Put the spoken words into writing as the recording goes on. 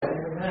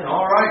Amen.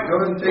 All right, go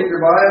ahead and take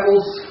your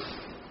Bibles.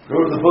 Go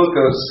to the book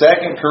of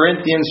 2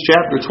 Corinthians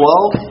chapter 12.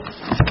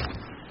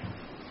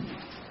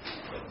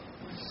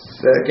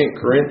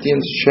 2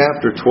 Corinthians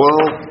chapter 12.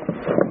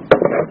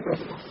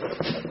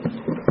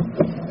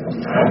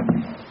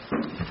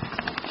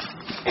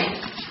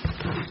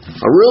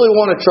 I really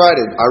want to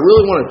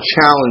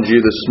challenge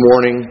you this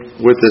morning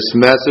with this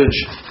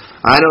message.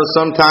 I know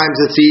sometimes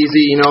it's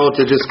easy,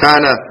 to just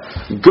kind of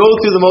go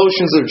through the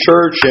motions of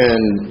church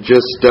and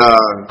just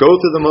go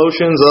through the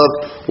motions of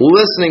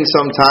listening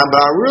sometime. But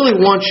I really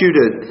want you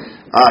to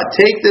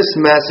take this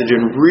message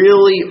and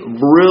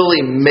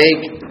really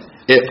make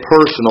it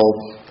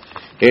personal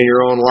in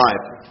your own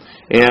life.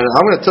 And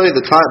I'm going to tell you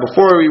the title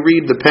before we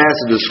read the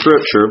passage of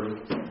Scripture.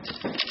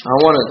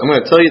 I'm going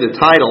to tell you the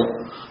title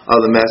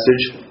of the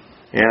message,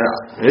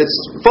 and it's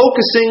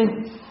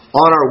focusing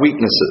on our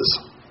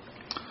weaknesses.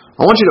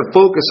 I want you to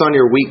focus on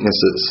your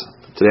weaknesses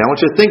today. I want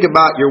you to think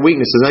about your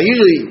weaknesses. Now,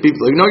 usually,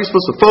 people, you're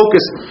supposed to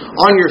focus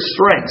on your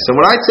strengths. And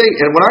when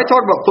I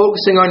talk about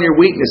focusing on your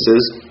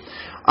weaknesses,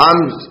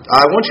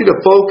 I want you to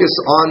focus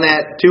on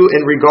that too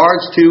in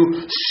regards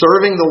to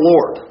serving the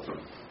Lord.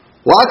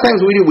 A lot of times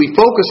we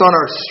focus on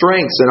our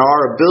strengths and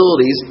our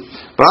abilities,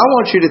 but I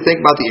want you to think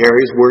about the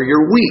areas where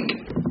you're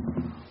weak,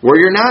 where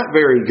you're not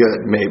very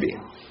good, maybe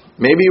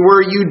where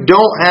you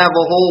don't have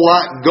a whole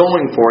lot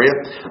going for you.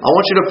 I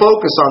want you to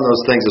focus on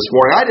those things this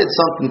morning. I did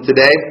something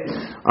today,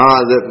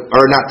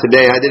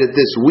 I did it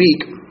this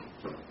week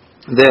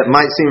that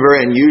might seem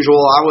very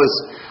unusual.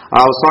 I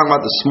was talking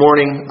about this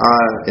morning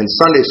in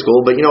Sunday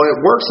school, but at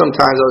work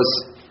sometimes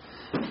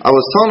I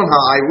was telling them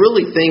how I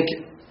really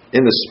think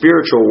in the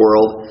spiritual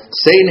world,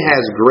 Satan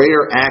has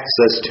greater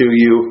access to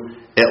you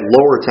at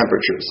lower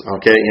temperatures.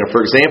 Okay,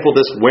 for example,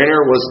 this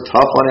winter was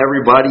tough on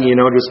everybody,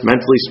 just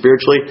mentally,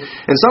 spiritually.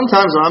 And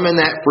sometimes when I'm in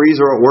that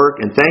freezer at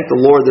work, and thank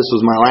the Lord this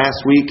was my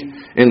last week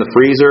in the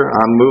freezer,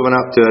 I'm moving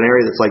up to an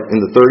area that's like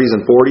in the 30s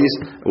and 40s,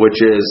 which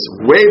is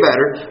way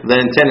better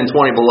than 10 and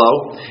 20 below.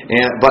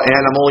 And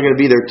I'm only going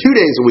to be there 2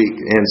 days a week,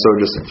 and so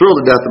just thrilled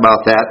to death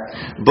about that.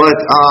 But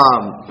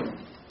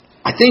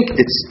I think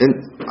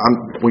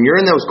when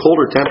you're in those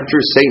colder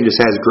temperatures, Satan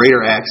just has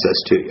greater access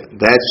to you.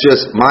 That's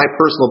just my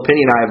personal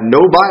opinion. I have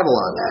no Bible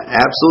on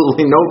that.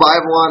 Absolutely no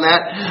Bible on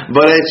that.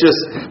 But it's just,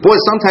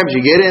 sometimes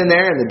you get in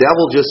there and the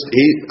devil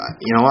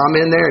I'm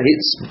in there.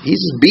 He's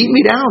just beating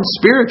me down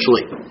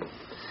spiritually.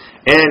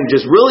 And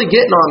just really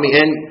getting on me.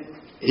 And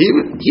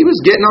he was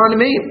getting on to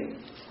me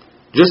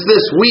just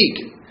this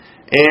week.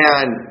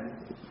 And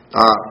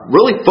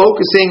really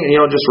focusing,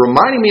 just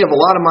reminding me of a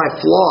lot of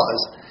my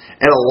flaws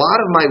and a lot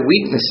of my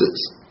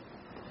weaknesses.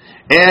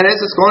 And as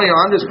it's going on,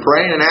 I'm just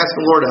praying and asking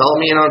the Lord to help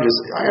me. I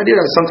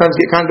sometimes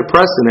get kind of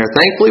depressed in there.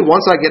 Thankfully,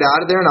 once I get out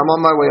of there and I'm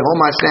on my way home,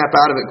 I snap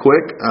out of it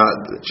quick.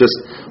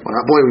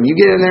 When you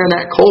get in there in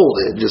that cold,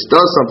 it just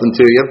does something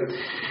to you.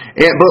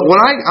 But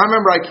when I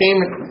remember I came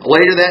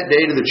later that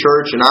day to the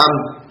church, and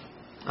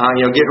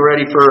I'm getting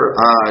ready for,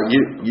 I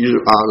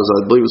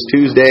believe it was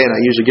Tuesday, and I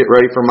usually get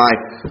ready for my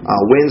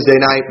Wednesday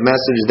night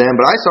message then.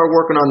 But I started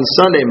working on the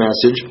Sunday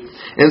message,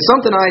 and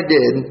something I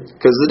did,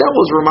 because the devil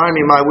was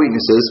reminding me of my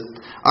weaknesses,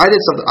 I did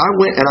something. I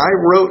went and I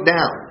wrote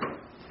down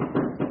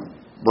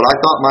what I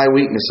thought my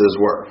weaknesses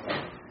were.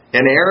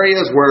 And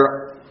areas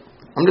where,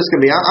 I'm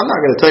not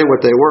going to tell you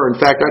what they were. In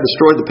fact, I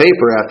destroyed the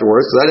paper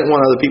afterwards because I didn't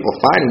want other people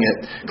finding it,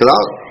 because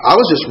I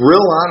was just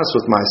real honest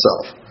with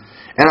myself.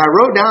 And I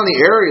wrote down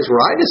the areas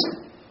where I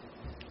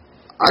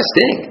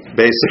stink,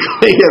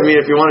 basically.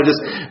 If you want to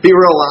just be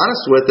real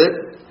honest with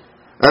it.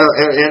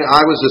 And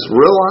I was just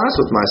real honest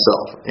with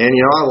myself. And,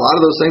 a lot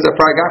of those things I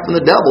probably got from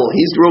the devil.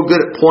 He's real good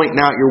at pointing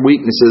out your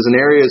weaknesses and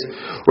areas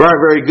where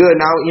aren't very good.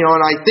 Now,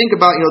 and I think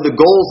about, the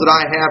goals that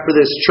I have for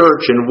this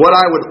church and what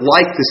I would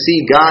like to see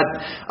God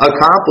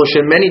accomplish.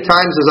 And many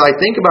times as I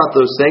think about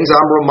those things,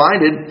 I'm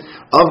reminded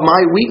of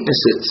my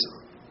weaknesses.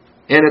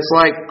 And it's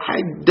like,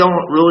 I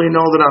don't really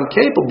know that I'm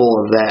capable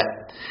of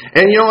that.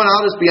 And, and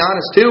I'll just be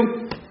honest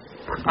too.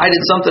 I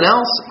did something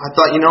else. I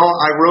thought,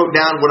 I wrote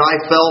down what I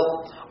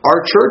felt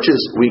our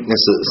church's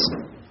weaknesses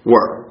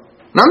were.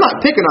 And I'm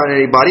not picking on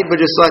anybody, but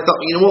just I thought,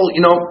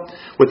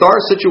 with our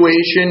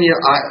situation,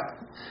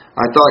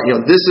 I thought,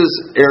 this is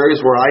areas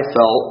where I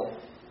felt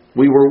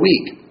we were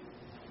weak.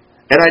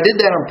 And I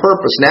did that on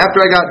purpose. And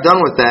after I got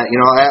done with that,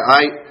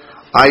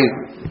 I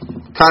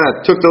kind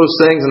of took those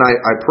things and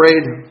I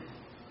prayed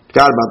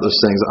God about those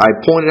things. I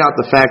pointed out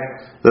the fact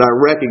that I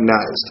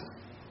recognized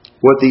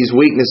what these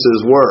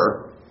weaknesses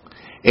were.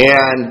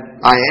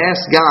 And I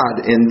asked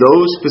God in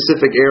those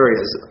specific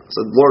areas, I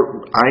said,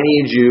 Lord, I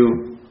need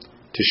you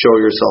to show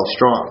yourself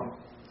strong.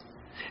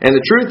 And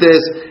the truth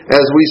is,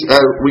 as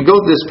we go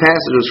through this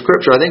passage of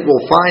Scripture, I think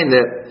we'll find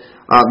that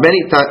many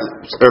times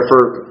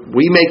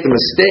we make the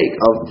mistake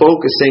of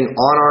focusing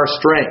on our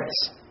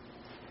strengths.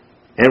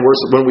 And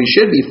when we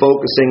should be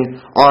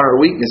focusing on our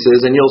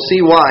weaknesses. And you'll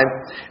see why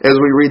as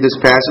we read this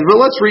passage.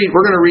 But let's read.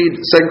 We're going to read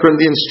 2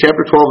 Corinthians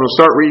chapter 12, and we'll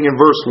start reading in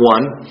verse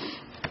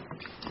 1.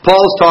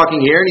 Paul's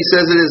talking here, and he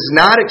says, "It is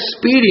not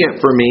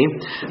expedient for me,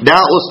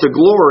 doubtless to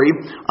glory.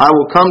 I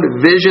will come to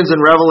visions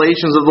and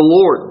revelations of the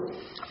Lord.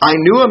 I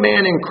knew a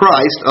man in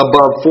Christ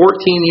above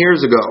 14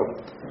 years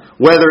ago.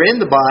 Whether in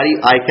the body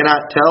I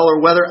cannot tell,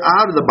 or whether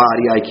out of the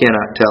body I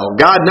cannot tell.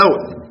 God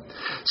knoweth.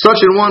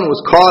 Such an one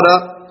was caught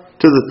up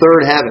to the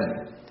third heaven.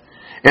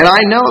 And I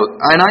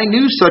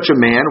knew such a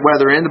man,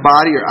 whether in the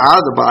body or out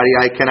of the body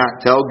I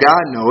cannot tell.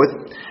 God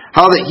knoweth.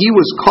 How that he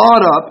was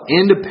caught up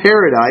into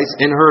paradise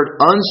and heard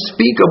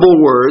unspeakable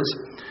words,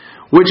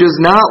 which is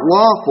not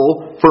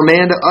lawful for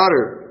man to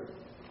utter.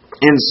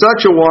 Of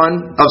such a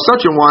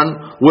one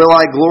will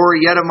I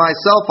glory, yet of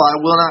myself I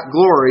will not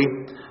glory,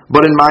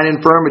 but in mine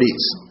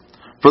infirmities.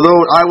 For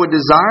though I would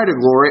desire to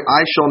glory,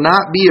 I shall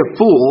not be a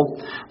fool,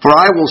 for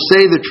I will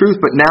say the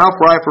truth, but now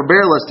for I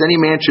forbear, lest any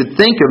man should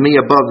think of me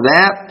above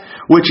that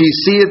which he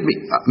seeth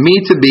me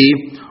to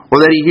be,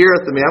 or that he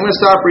heareth of me." I'm going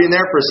to stop reading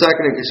there for a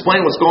second and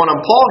explain what's going on.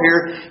 Paul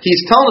here,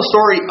 he's telling a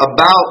story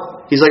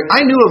about, he's like,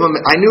 I knew of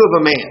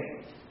a man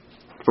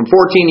from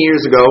 14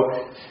 years ago,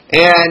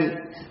 and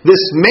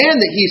this man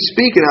that he's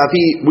speaking of,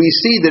 we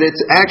see that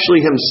it's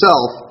actually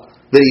himself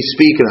that he's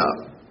speaking of.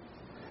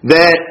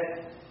 That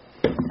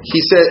he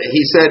said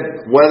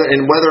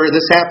whether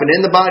this happened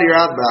in the body or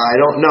out of the body, I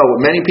don't know.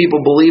 What many people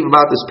believe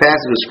about this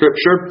passage of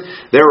Scripture,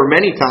 there were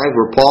many times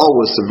where Paul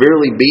was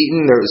severely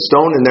beaten, there was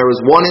stoned, and there was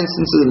one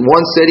instance in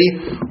one city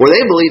where they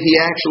believe he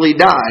actually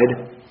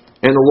died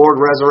and the Lord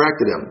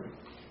resurrected him.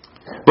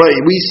 But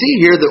we see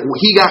here that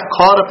he got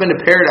caught up into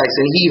paradise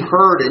and he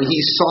heard and he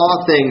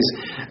saw things.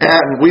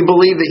 And we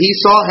believe that he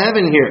saw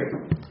heaven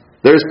here.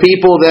 There's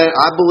people that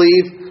I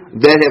believe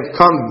that have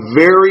come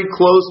very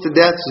close to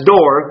death's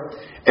door,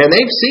 and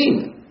they've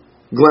seen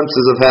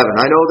glimpses of heaven.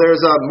 I know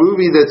there's a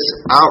movie that's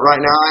out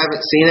right now, I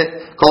haven't seen it,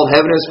 called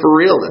Heaven is for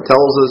Real, that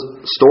tells a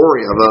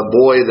story of a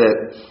boy that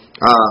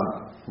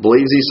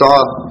believes he saw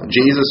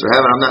Jesus or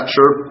heaven. I'm not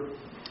sure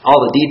all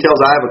the details.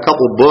 I have a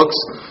couple books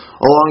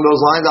along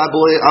those lines. I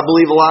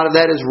believe a lot of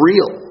that is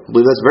real. I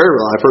believe that's very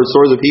real. I've heard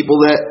stories of people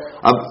that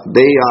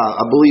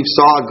I believe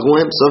saw a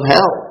glimpse of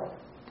hell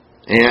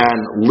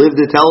and lived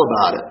to tell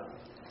about it.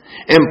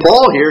 And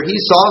Paul here, he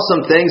saw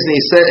some things, and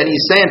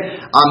he's saying,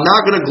 I'm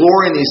not going to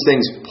glory in these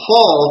things.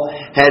 Paul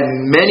had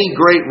many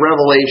great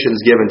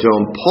revelations given to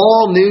him.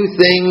 Paul knew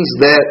things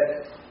that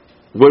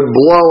would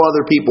blow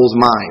other people's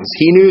minds.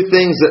 He knew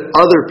things that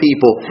other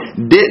people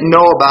didn't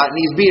know about, and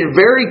he's being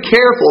very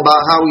careful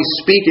about how he's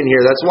speaking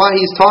here. That's why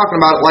he's talking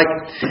about it like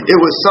it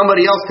was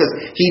somebody else, because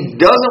he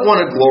doesn't want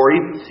to glory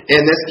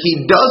in this.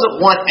 He doesn't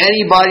want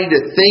anybody to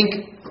think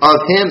of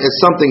him as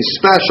something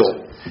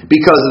special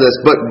because of this.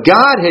 But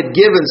God had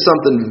given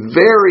something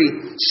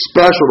very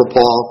special to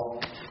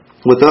Paul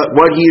with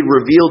what he had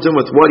revealed to him,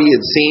 with what he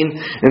had seen.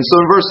 And so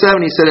in verse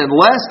 7 he said, "And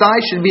lest I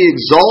should be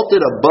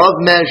exalted above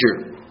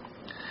measure,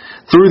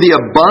 through the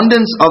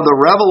abundance of the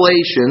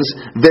revelations,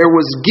 there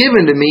was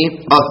given to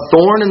me a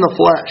thorn in the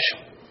flesh,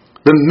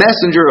 the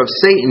messenger of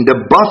Satan to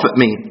buffet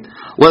me,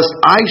 lest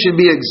I should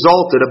be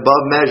exalted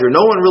above measure."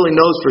 No one really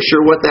knows for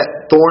sure what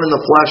that thorn in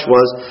the flesh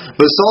was,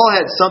 but Saul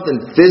had something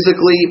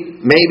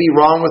physically maybe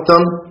wrong with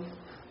him,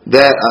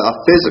 that a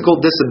physical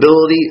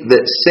disability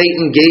that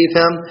Satan gave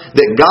him,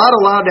 that God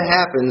allowed to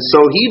happen, so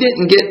he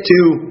didn't get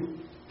too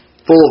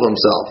full of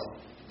himself.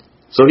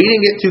 So he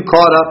didn't get too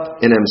caught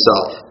up in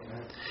himself.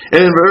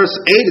 And in verse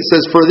 8 it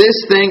says, "For this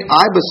thing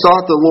I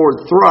besought the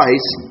Lord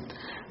thrice,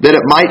 that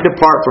it might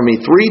depart from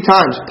me." 3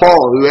 times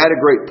Paul, who had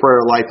a great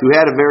prayer life, who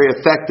had a very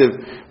effective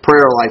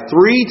prayer life,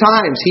 3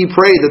 times he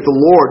prayed that the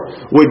Lord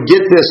would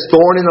get this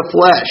thorn in the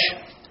flesh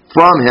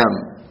from him.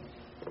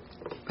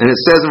 And it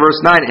says in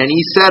verse 9, "And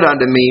he said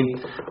unto me,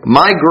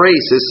 My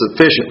grace is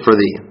sufficient for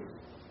thee."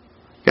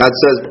 God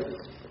says,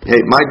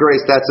 hey, my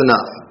grace, that's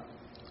enough.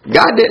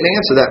 God didn't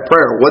answer that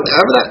prayer.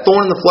 Whatever that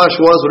thorn in the flesh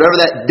was, whatever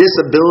that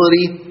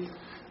disability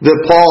that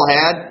Paul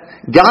had,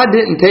 God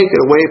didn't take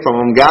it away from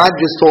him. God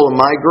just told him,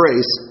 my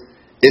grace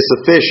is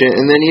sufficient.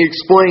 And then he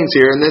explains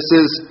here, and this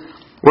is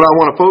what I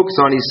want to focus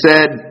on. He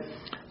said,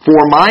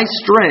 "For my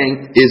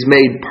strength is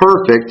made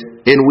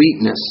perfect in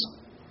weakness."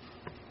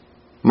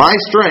 My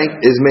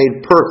strength is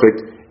made perfect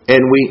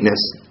in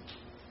weakness.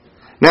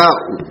 Now,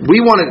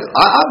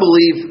 I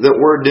believe that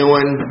we're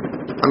doing,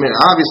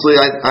 obviously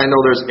I know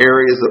there's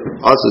areas that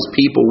us as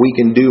people, we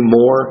can do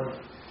more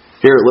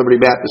here at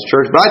Liberty Baptist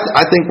Church, but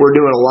I think we're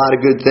doing a lot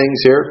of good things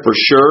here, for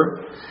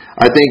sure.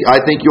 I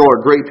think you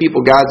are great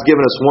people. God's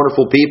given us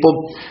wonderful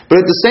people.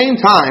 But at the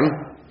same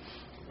time,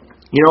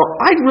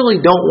 I really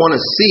don't want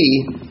to see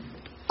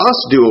us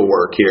do a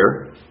work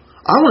here.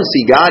 I want to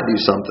see God do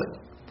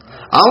something.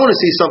 I want to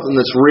see something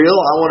that's real.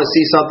 I want to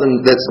see something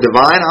that's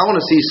divine. I want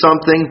to see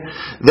something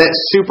that's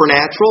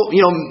supernatural.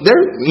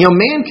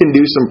 Man can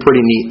do some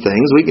pretty neat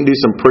things. We can do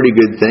some pretty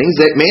good things.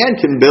 That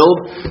man can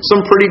build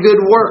some pretty good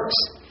works.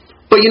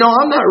 But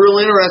I'm not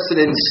really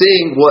interested in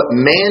seeing what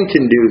man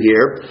can do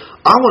here.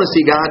 I want to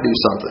see God do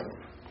something.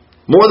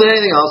 More than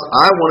anything else,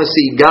 I want to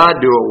see God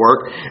do a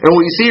work. And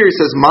what you see here, he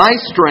says, "My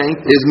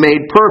strength is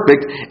made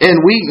perfect in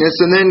weakness."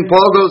 And then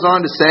Paul goes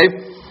on to say,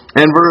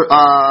 And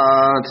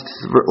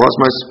lost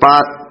my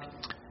spot.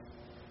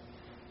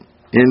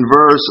 In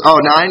verse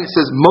 9 it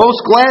says,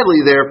 "Most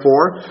gladly,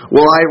 therefore,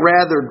 will I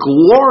rather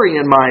glory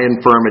in my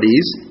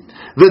infirmities,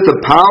 that the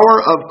power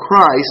of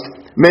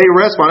Christ may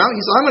rest upon." He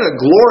said, I'm going to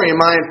glory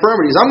in my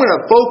infirmities. I'm going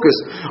to focus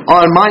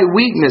on my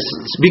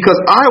weaknesses because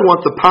I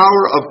want the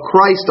power of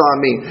Christ on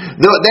me.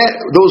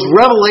 Those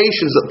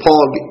revelations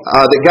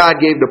that God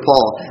gave to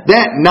Paul,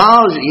 that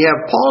knowledge that you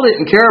have, Paul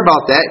didn't care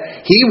about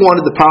that. He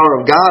wanted the power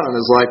of God on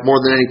his life more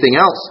than anything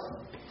else.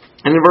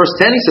 And in verse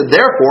 10 he said,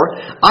 "Therefore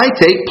I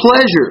take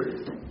pleasure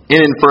in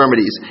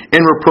infirmities,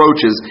 in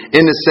reproaches,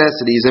 in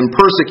necessities, in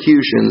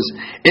persecutions,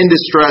 in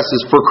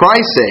distresses, for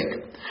Christ's sake.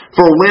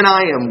 For when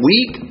I am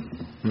weak,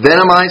 then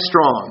am I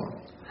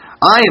strong.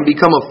 I am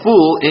become a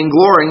fool in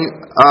glorying.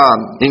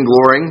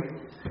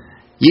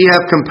 Ye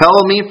have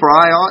compelled me, for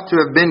I ought to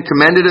have been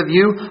commended of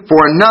you.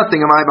 For in nothing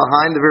am I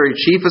behind the very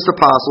chiefest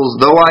apostles,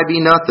 though I be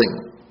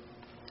nothing."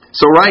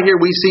 So right here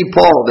we see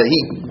Paul, that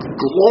he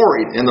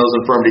gloried in those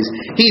infirmities.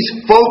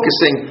 He's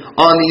focusing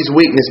on these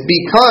weaknesses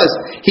because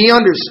he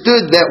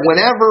understood that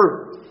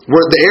whenever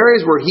were the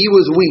areas where he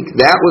was weak,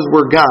 that was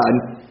where God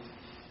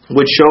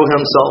would show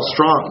himself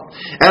strong.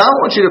 And I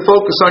want you to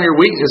focus on your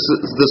weaknesses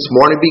this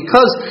morning,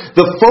 because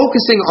the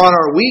focusing on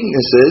our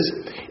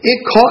weaknesses,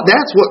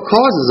 that's what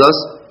causes us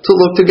to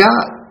look to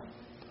God.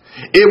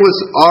 It was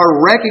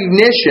our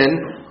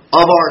recognition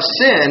of our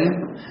sin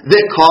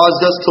that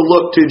caused us to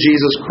look to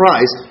Jesus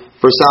Christ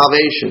for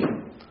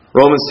salvation.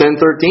 Romans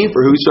 10:13,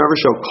 "For whosoever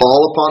shall call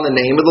upon the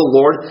name of the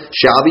Lord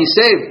shall be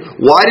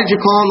saved." Why did you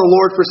call on the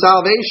Lord for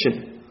salvation?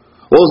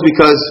 Well, it was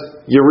because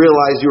you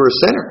realized you were a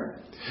sinner.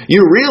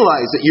 You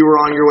realized that you were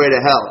on your way to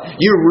hell.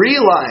 You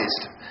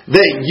realized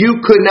that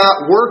you could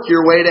not work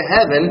your way to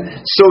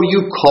heaven, so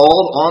you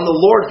called on the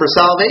Lord for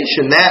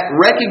salvation. That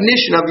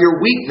recognition of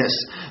your weakness,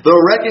 the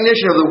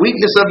recognition of the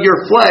weakness of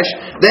your flesh,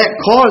 that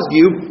caused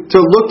you to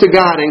look to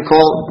God and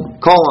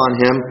call on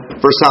Him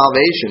for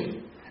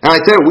salvation. And I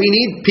tell you, we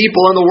need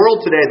people in the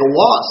world today, the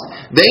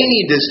lost. They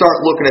need to start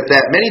looking at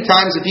that. Many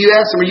times, if you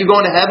ask them, "Are you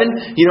going to heaven?"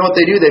 you know what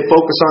they do? They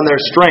focus on their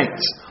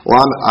strengths.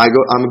 "Well,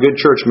 I'm a good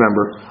church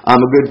member.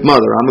 I'm a good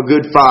mother. I'm a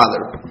good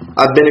father.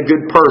 I've been a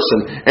good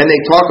person." And they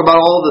talk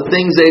about all the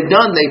things they've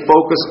done. They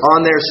focus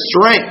on their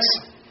strengths.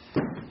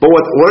 But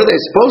what are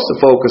they supposed to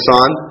focus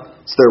on?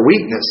 It's their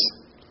weakness.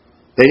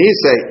 They need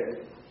to say,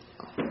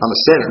 "I'm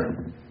a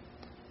sinner.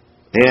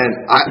 And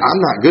I'm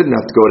not good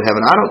enough to go to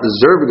heaven. I don't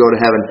deserve to go to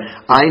heaven.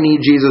 I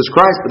need Jesus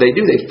Christ." But they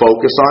do. They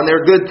focus on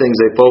their good things.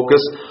 They focus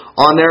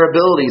on their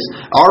abilities.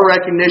 Our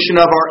recognition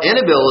of our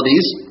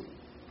inabilities,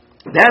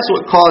 that's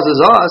what causes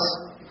us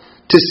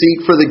to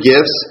seek for the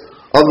gifts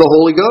of the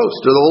Holy Ghost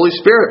or the Holy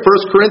Spirit.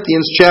 1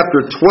 Corinthians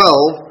chapter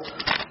 12,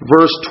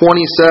 verse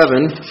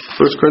 27.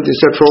 1 Corinthians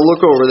chapter 12.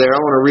 Look over there.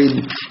 I want to read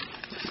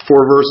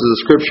 4 verses of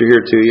Scripture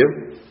here to you.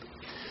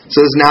 It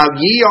says, "Now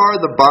ye are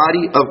the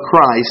body of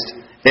Christ,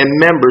 and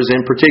members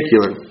in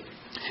particular.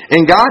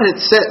 And God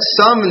had set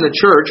some in the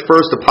church,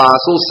 first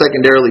apostles,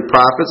 secondarily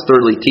prophets,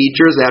 thirdly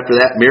teachers, after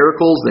that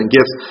miracles, then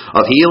gifts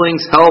of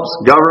healings, helps,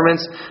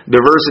 governments,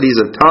 diversities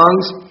of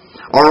tongues.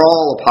 Are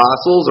all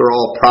apostles, are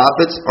all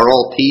prophets, are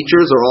all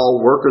teachers, are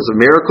all workers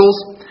of miracles?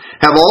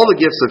 Have all the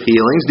gifts of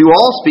healings? Do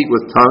all speak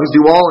with tongues?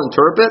 Do all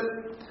interpret?"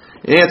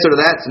 The answer to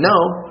that is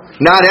no.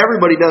 Not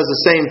everybody does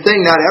the same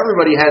thing. Not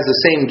everybody has the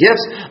same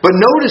gifts. But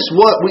notice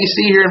what we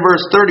see here in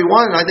verse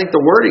 31. And I think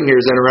the wording here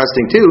is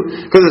interesting too.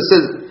 Because it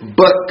says,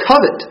 "But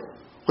covet."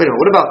 Wait a minute,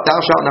 what about "thou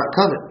shalt not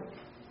covet"?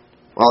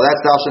 Well,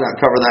 that's "thou shalt not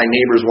cover thy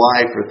neighbor's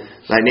wife or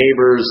thy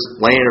neighbor's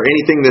land or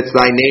anything that's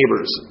thy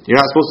neighbor's." You're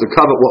not supposed to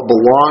covet what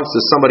belongs to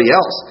somebody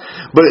else.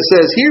 But it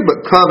says here,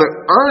 "But covet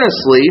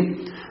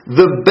earnestly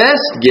the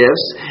best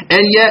gifts,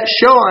 and yet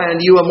show I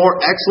unto you a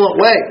more excellent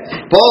way."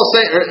 Paul's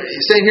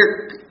saying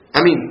here,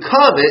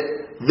 covet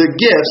the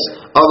gifts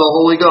of the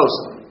Holy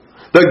Ghost.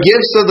 The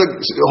gifts of the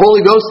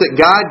Holy Ghost that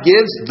God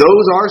gives,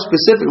 those are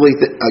specifically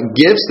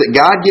gifts that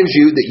God gives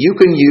you that you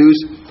can use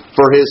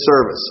for His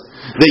service,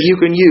 that you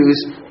can use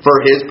for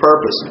His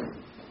purpose.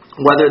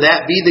 Whether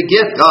that be the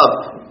gift of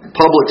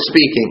public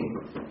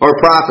speaking or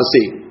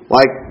prophecy,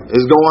 like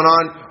is going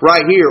on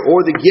right here,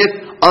 or the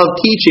gift of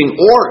teaching,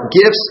 or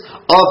gifts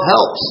of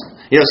helps.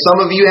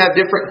 Some of you have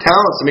different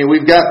talents.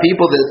 We've got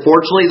people that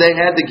fortunately they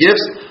had the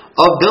gifts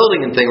of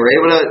building and things. We're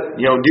able to,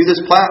 do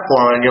this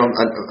platform. And,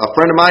 a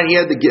friend of mine, he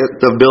had the gift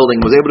of building,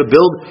 was able to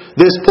build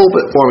this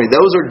pulpit for me.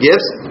 Those are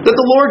gifts that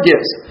the Lord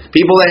gives.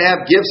 People that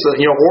have gifts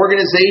of,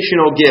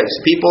 organizational gifts.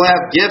 People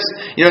have gifts,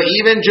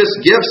 even just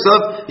gifts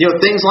of,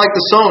 things like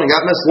the sewing.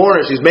 Got Miss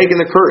Lorna, she's making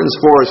the curtains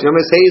for us.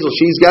 Miss Hazel,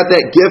 she's got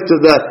that gift of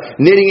the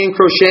knitting and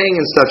crocheting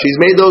and stuff. She's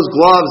made those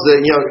gloves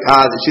that,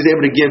 that she's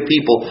able to give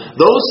people.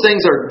 Those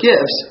things are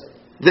gifts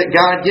that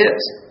God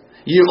gives.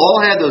 You all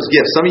have those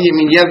gifts. Some of you,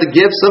 you have the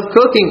gifts of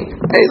cooking.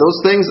 Hey, those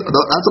things,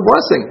 that's a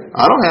blessing.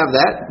 I don't have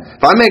that.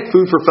 If I make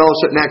food for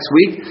fellowship next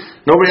week,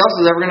 nobody else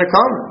is ever going to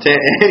come to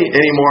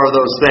any more of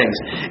those things.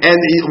 And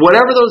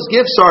whatever those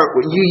gifts are,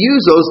 you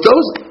use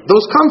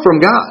those come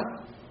from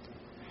God.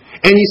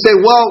 And you say,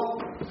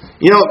 well,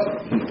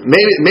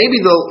 maybe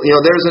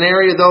there's an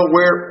area though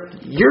where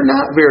you're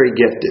not very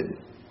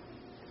gifted,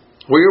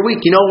 where you're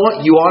weak. You know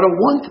what? You ought to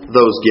want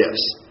those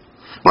gifts.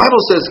 The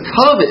Bible says,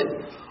 covet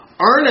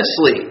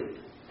earnestly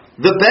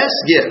the best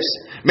gifts.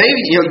 Maybe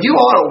you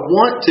ought to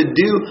want to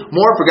do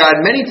more for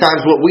God. Many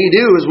times what we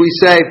do is we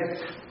say,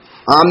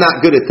 I'm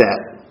not good at that.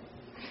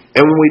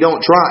 And when we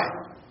don't try.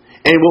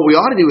 And what we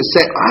ought to do is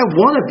say, I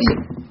want to be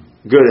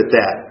good at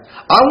that.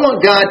 I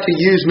want God to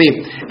use me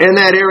in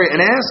that area,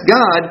 and ask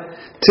God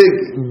to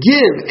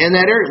give in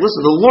that area.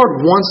 Listen, the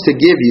Lord wants to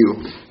give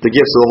you the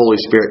gifts of the Holy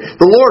Spirit.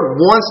 The Lord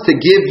wants to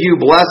give you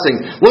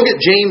blessing. Look at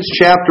James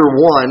chapter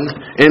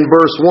 1 and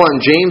verse 1.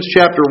 James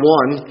chapter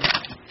 1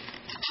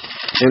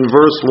 and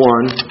verse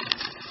 1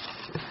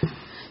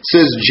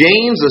 says,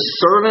 James, a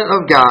servant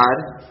of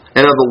God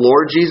and of the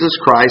Lord Jesus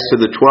Christ, to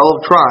the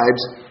 12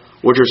 tribes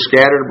which are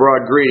scattered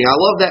abroad, greeting. I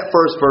love that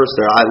first verse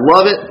there. I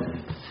love it.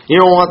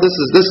 You know what? This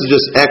is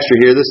just extra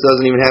here. This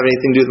doesn't even have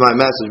anything to do with my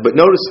message. But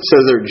notice it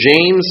says there,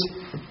 James,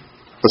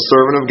 a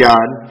servant of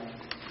God.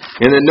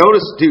 And then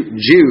notice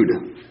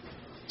Jude.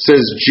 It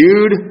says,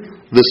 Jude,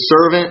 the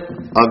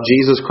servant of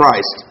Jesus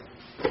Christ.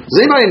 Does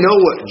anybody know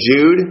what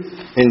Jude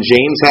and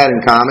James had in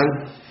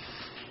common?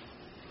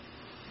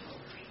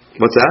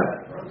 What's that?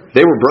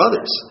 They were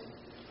brothers.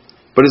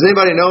 But does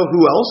anybody know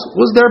who else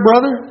was their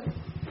brother?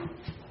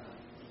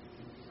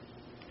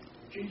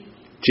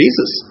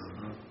 Jesus.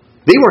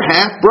 They were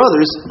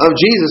half-brothers of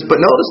Jesus, but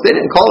notice they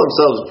didn't call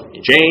themselves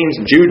James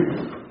and Jude.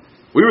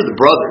 We were the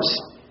brothers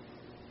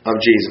of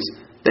Jesus.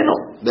 They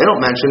don't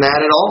mention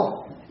that at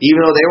all. Even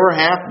though they were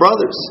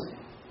half-brothers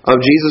of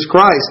Jesus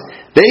Christ.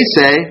 They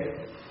say,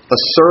 a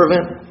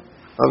servant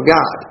of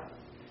God.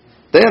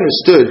 They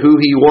understood who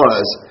He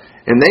was,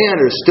 and they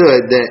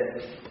understood that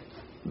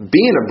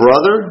being a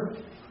brother,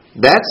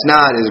 that's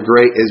not as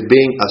great as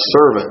being a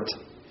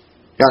servant.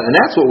 And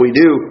that's what we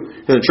do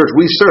in the church.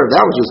 We serve.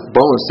 That was just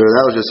bonus there.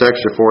 That was just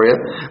extra for you.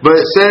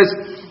 But it says,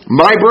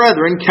 My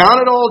brethren,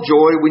 count it all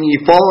joy when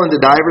ye fall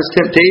into divers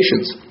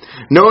temptations,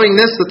 knowing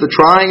this, that the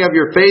trying of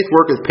your faith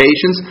worketh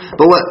patience.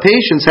 But let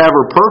patience have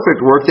her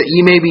perfect work, that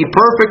ye may be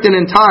perfect and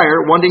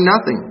entire, wanting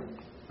nothing.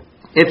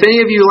 If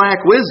any of you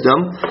lack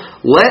wisdom,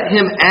 let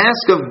him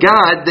ask of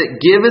God, that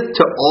giveth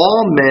to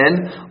all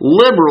men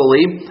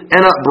liberally,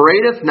 and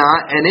upbraideth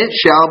not, and it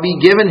shall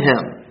be given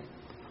him.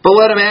 But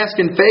let him ask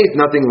in faith,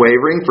 nothing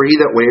wavering, for he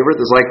that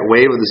wavereth is like a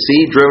wave of the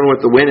sea, driven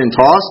with the wind and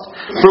tossed.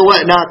 For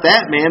let not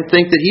that man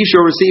think that he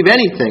shall receive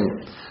anything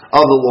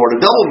of the Lord.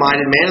 A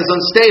double-minded man is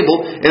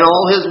unstable in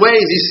all his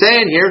ways. He's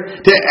saying here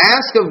to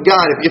ask of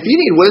God. If you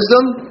need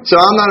wisdom,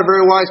 so I'm not a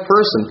very wise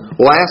person,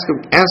 well,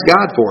 ask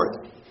God for it.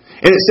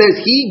 And it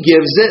says He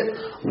gives it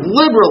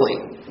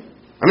liberally.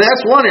 I mean,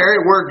 that's one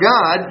area where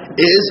God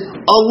is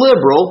a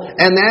liberal,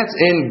 and that's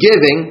in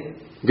giving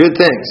good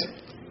things.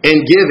 In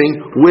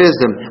giving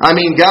wisdom. I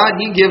mean, God,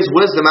 He gives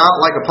wisdom out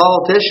like a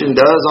politician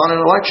does on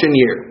an election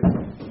year.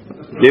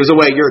 Gives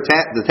away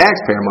the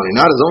taxpayer money,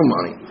 not his own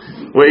money.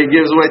 Where He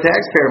gives away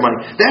taxpayer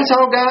money. That's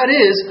how God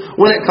is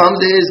when it comes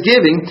to His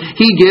giving.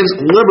 He gives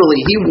liberally.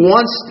 He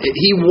wants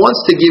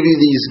to give you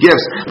these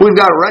gifts. We've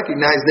got to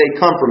recognize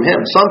they come from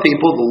Him. Some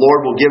people, the Lord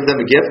will give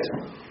them a gift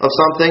of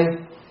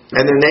something,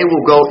 and then they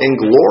will go in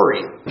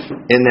glory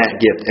in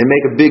that gift and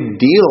make a big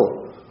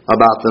deal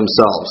about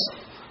themselves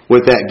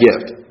with that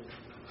gift.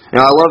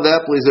 Now, I love the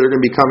Epleys that are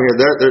going to be coming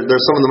here.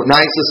 They're some of the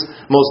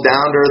nicest, most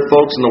down-to-earth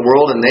folks in the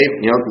world, and the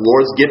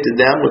Lord's gifted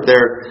them with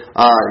their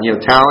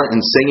talent and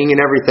singing and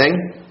everything.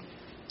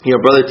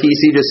 Brother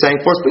TC just sang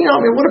for us. But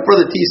what if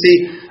Brother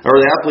TC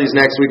or the Epleys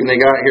next week when they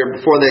got here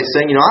before they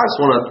sing? I just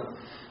want to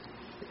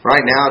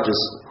right now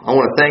I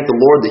want to thank the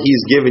Lord that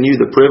He's given you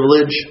the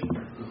privilege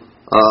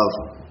of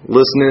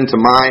listening to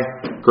my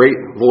great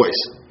voice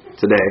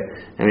today,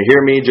 and to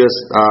hear me just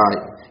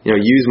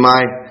use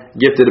my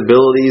gifted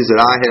abilities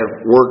that I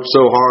have worked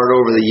so hard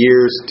over the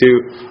years to.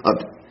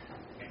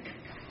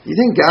 You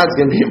think God's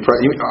going to be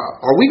impressed?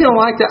 Are we going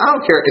to like that? I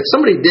don't care. If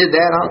somebody did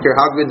that, I don't care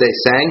how good they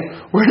sang.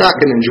 We're not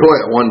going to enjoy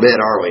it one bit,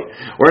 are we?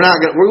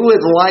 We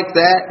wouldn't like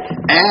that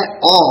at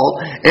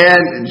all.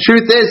 And the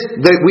truth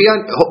is that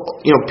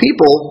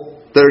people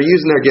that are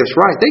using their gifts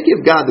right, they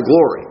give God the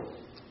glory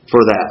for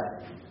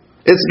that.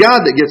 It's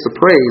God that gets the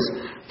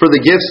praise for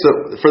the gifts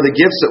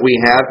that we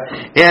have.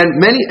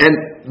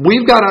 And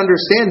we've got to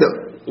understand that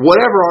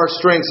whatever our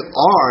strengths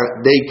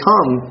are, they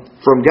come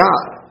from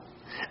God.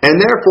 And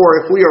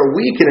therefore, if we are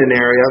weak in an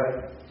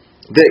area,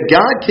 that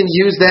God can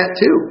use that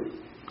too.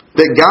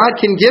 That God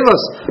can give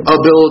us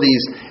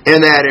abilities in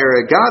that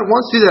area. God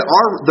wants to do that.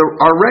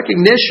 Our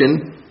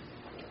recognition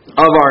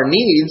of our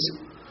needs,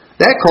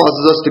 that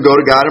causes us to go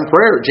to God in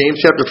prayer.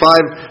 James chapter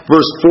 5,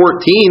 verse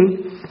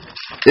 14,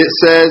 it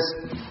says,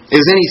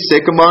 Is any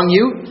sick among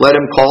you? Let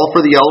him call for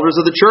the elders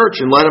of the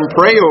church, and let him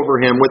pray over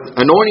him,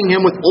 anointing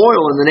him with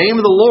oil in the name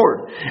of the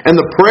Lord. And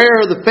the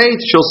prayer of the faith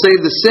shall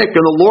save the sick,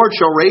 and the Lord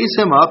shall raise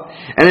him up.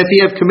 And if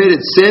he have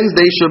committed sins,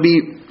 they shall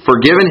be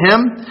forgiven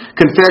him.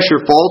 Confess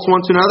your faults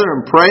one to another,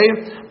 and pray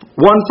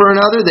one for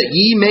another, that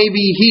ye may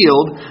be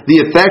healed.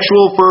 The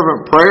effectual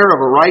fervent prayer of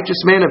a righteous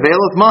man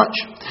availeth much.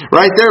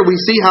 Right there we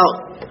see how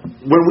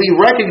when we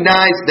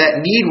recognize that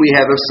need we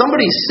have, if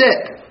somebody's sick,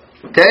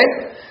 okay,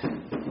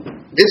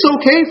 it's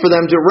okay for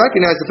them to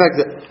recognize the fact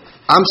that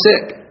I'm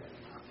sick.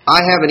 I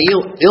have an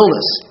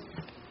illness.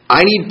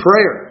 I need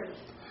prayer.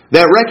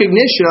 That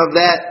recognition of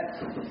that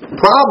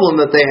problem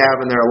that they have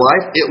in their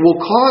life, it will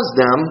cause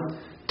them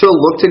to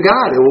look to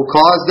God. It will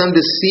cause them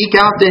to seek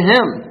out to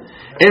Him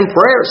in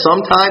prayer.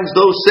 Sometimes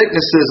those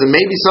sicknesses, and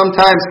maybe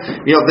sometimes,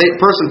 the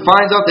person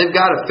finds out they've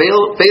got a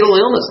fatal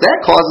illness.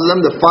 That causes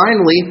them to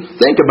finally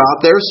think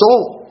about their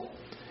soul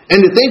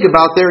and to think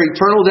about their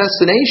eternal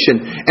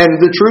destination. And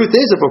the truth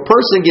is, if a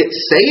person gets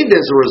saved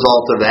as a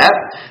result of that,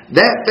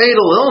 that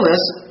fatal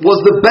illness was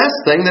the best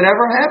thing that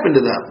ever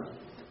happened to them.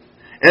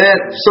 And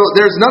so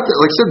there's nothing,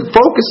 like I said,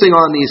 focusing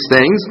on these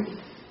things,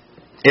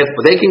 if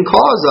they can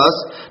cause us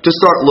to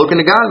start looking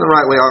to God in the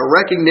right way. Our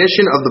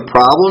recognition of the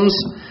problems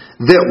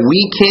that we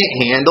can't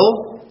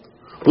handle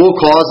will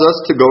cause us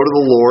to go to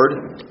the Lord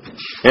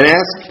and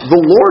ask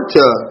the Lord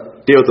to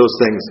deal with those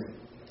things.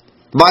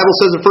 The Bible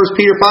says in 1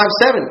 Peter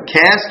 5:7,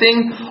 casting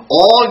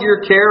all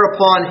your care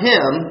upon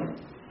Him,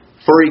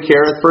 for He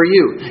careth for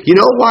you. You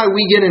know why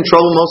we get in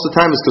trouble most of the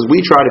time is because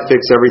we try to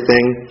fix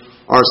everything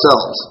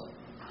ourselves.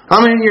 How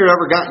many of you have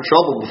ever gotten in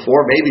trouble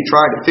before, maybe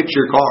trying to fix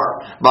your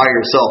car by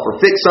yourself or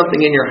fix something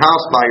in your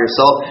house by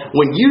yourself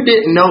when you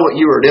didn't know what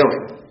you were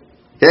doing?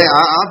 Okay,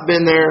 I've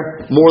been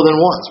there more than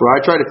once where I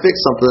tried to fix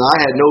something that I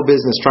had no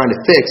business trying to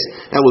fix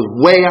that was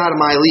way out of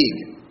my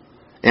league.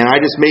 And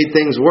I just made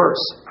things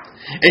worse.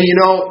 And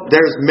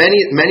there's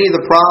many of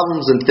the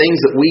problems and things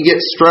that we get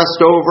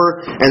stressed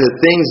over and the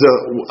things that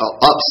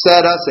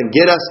upset us and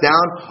get us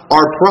down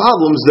are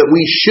problems that we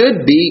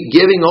should be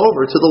giving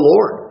over to the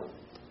Lord.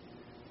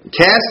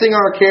 Casting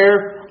our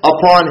care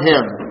upon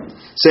Him.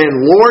 Saying,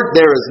 Lord,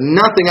 there is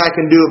nothing I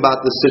can do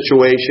about this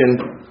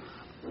situation.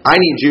 I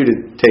need You to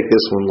take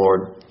this one,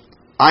 Lord.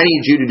 I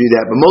need You to do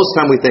that. But most of the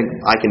time we think,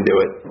 I can do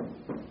it.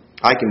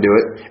 I can do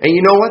it. And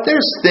you know what?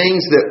 There's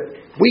things that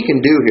we can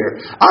do here.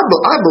 I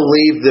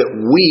believe that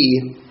we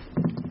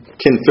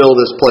can fill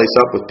this place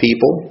up with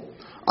people.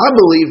 I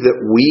believe that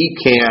we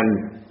can,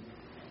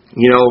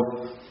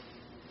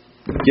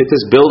 get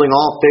this building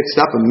all fixed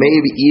up and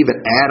maybe even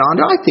add on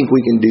to it. I think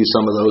we can do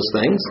some of those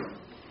things.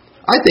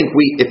 I think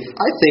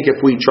if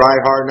we try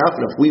hard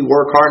enough and if we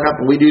work hard enough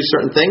and we do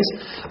certain things,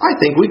 I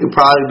think we could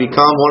probably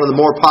become one of the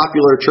more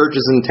popular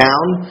churches in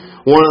town,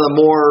 one of the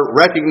more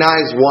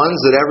recognized ones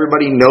that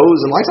everybody knows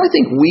and likes. I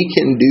think we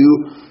can do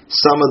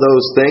some of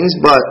those things,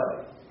 but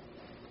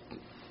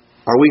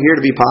are we here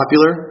to be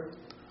popular?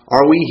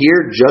 Are we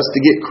here just to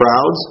get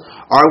crowds?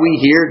 Are we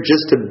here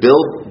just to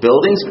build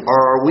buildings? Or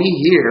are we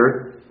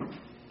here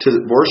to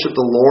worship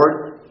the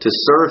Lord, to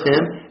serve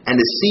Him, and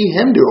to see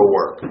Him do a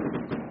work?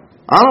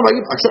 I don't know about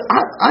you.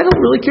 I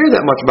don't really care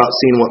that much about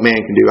seeing what man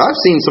can do. I've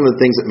seen some of the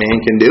things that man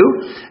can do,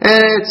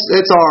 and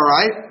it's all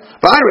right.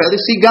 But I'd rather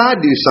see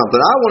God do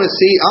something. I want to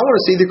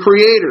see the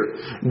Creator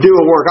do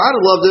a work. I'd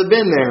have loved to have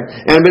been there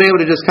and been able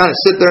to just kind of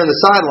sit there in the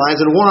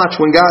sidelines and watch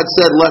when God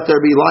said, "Let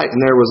there be light,"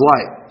 and there was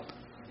light.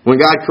 When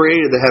God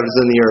created the heavens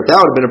and the earth, that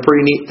would have been a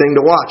pretty neat thing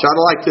to watch.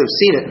 I'd like to have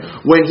seen it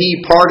when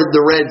He parted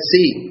the Red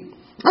Sea.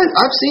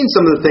 I've seen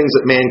some of the things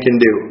that man can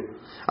do.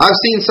 I've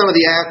seen some of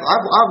the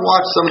I've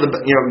watched some of the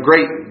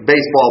great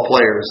baseball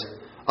players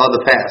of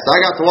the past. I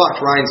got to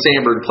watch Ryne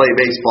Sandberg play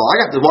baseball. I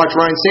got to watch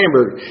Ryne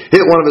Sandberg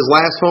hit one of his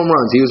last home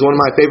runs. He was one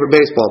of my favorite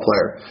baseball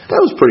players. That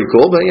was pretty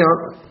cool, but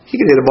he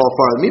could hit a ball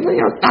farther than me, but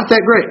not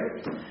that great.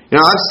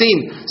 I've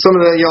seen some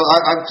of the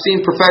I've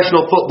seen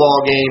professional football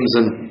games,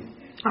 and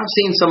I've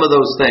seen some of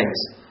those things.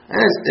 And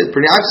it's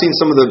pretty. I've seen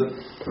some of the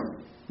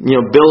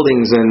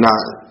buildings and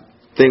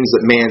things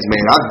that man's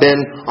made. I've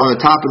been on the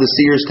top of the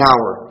Sears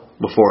Tower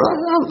before.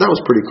 That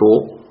was pretty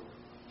cool.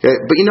 Okay,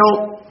 but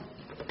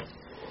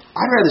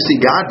I'd rather see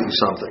God do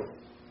something.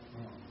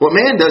 What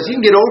man does, you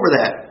can get over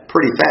that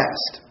pretty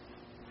fast.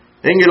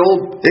 It can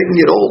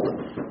get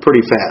old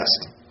pretty fast.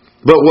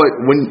 But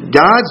when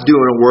God's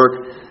doing a work,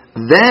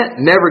 that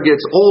never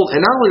gets old.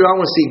 And not only do I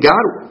want to see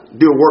God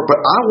do a work, but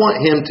I want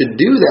Him to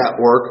do that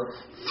work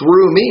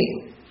through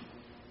me.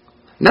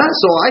 Not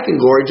so I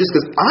can glory, just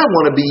because I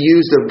want to be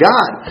used of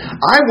God.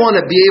 I want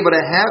to be able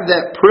to have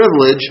that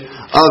privilege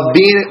of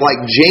being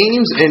like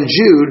James and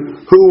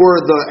Jude, who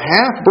were the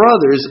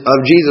half-brothers of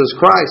Jesus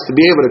Christ, to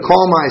be able to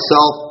call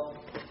myself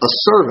a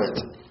servant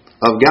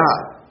of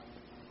God.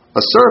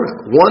 A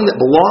servant, one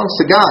that belongs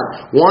to God,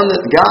 one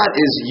that God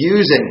is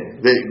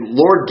using. The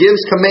Lord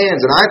gives commands,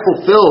 and I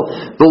fulfill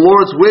the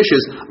Lord's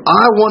wishes.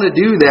 I want to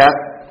do that,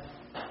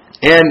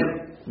 and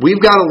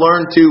we've got to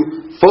learn to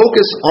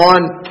focus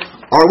on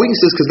our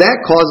weaknesses, because that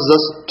causes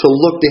us to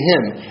look to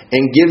Him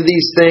and give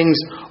these things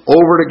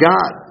over to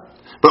God.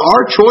 But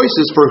our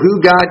choices for who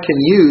God can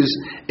use,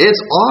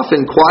 it's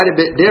often quite a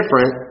bit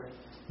different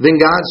than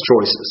God's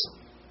choices.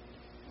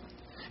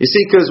 You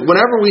see, because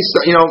whenever we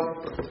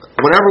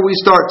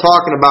start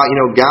talking about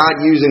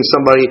God using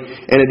somebody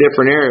in a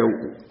different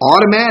area,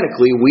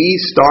 automatically we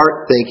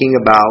start thinking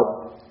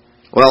about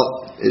well,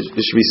 it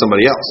should be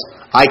somebody else.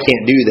 I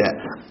can't do that.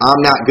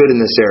 I'm not good in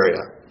this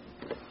area.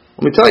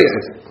 Let me tell you,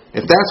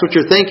 if that's what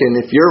you're thinking,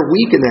 if you're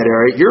weak in that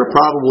area, you're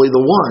probably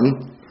the one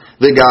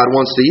that God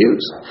wants to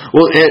use.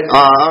 Well,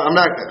 I'm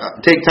not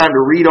take time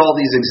to read all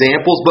these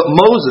examples, but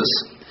Moses,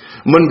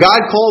 when God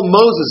called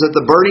Moses at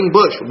the burning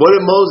bush, what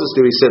did Moses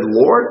do? He said,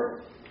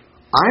 Lord,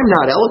 I'm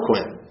not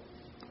eloquent.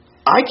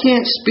 I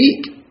can't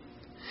speak.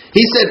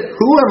 He said,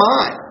 who am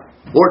I?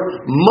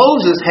 Lord,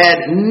 Moses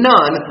had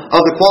none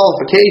of the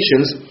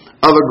qualifications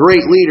of a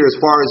great leader as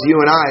far as you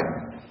and I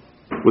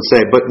would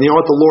say. But you know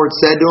what the Lord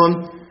said to him?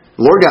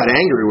 The Lord got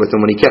angry with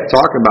him when he kept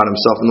talking about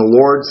himself. And the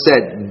Lord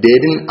said,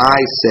 didn't I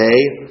say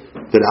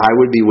that I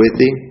would be with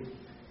thee?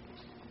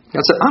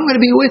 God said, I'm going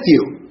to be with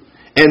you.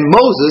 And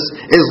Moses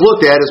is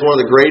looked at as one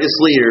of the greatest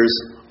leaders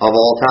of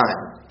all time.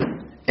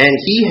 And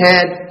he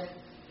had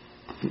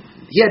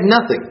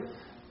nothing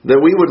that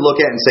we would look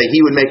at and say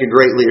he would make a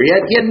great leader.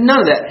 He had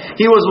none of that.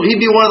 He'd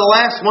be one of the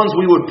last ones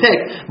we would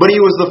pick, but he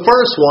was the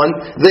first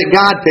one that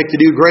God picked to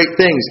do great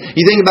things.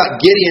 You think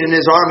about Gideon and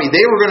his army.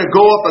 They were going to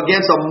go up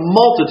against a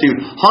multitude,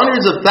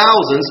 hundreds of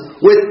thousands,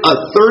 with a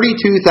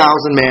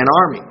 32,000-man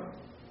army.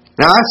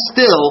 Now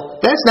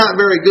that's not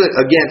very good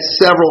against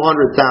several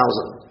hundred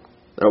thousand.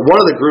 One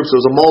of the groups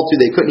was a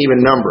multitude, they couldn't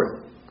even number it.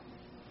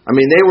 I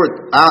mean, they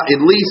were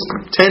at least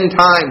 10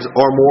 times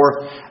or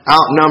more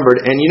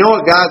outnumbered. And you know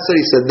what God said?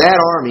 He said, that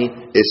army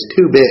is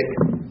too big.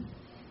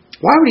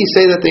 Why would he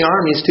say that the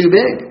army is too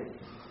big?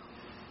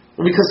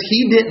 Well, because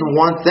he didn't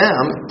want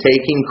them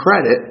taking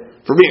credit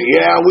for being,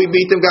 we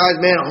beat them guys,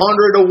 man,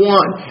 100-1,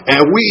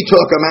 and we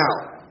took them out.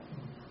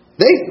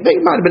 They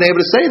might have been able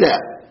to say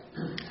that.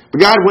 But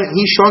God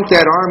he shrunk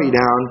that army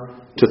down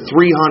to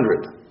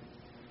 300.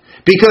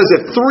 Because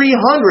if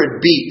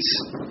 300 beats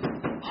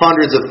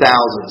hundreds of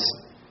thousands,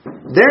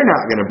 they're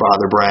not going to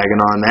bother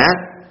bragging on that,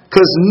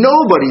 because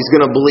nobody's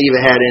going to believe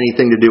it had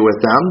anything to do with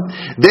them.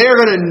 They're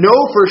going to know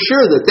for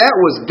sure that that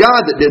was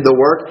God that did the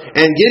work,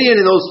 and Gideon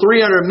and those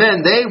 300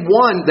 men, they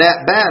won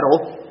that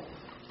battle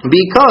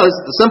because,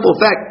 the simple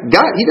fact,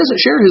 God, he doesn't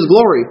share his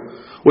glory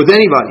with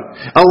anybody.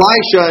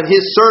 Elisha and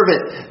his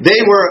servant,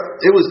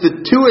 it was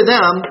the two of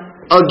them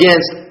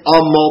against a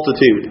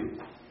multitude.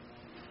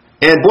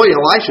 And boy,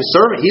 Elisha's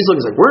servant, he's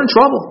looking like, we're in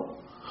trouble.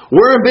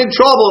 We're in big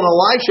trouble. And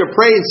Elisha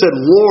prayed and said,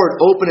 Lord,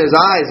 open his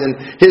eyes. And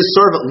his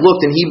servant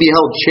looked, and he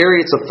beheld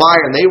chariots of fire,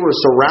 and they were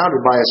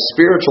surrounded by a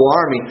spiritual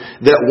army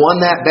that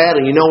won that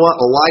battle. You know what?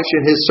 Elisha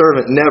and his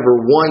servant never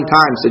one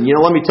time said,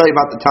 let me tell you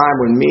about the time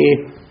when me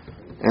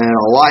and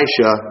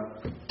Elisha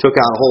took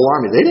out a whole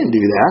army. They didn't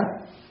do that.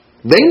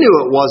 They knew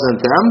it wasn't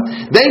them.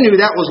 They knew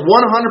that was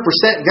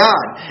 100%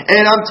 God.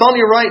 And I'm telling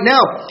you right now,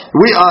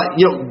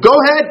 go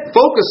ahead,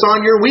 focus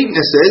on your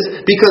weaknesses,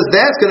 because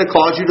that's going to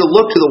cause you to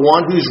look to the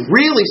one who's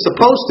really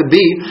supposed to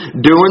be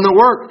doing the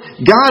work.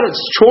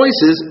 God's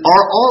choices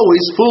are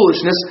always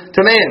foolishness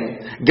to man.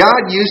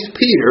 God used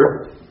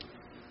Peter,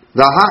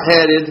 the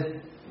hot-headed,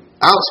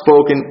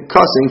 outspoken,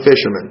 cussing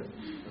fisherman.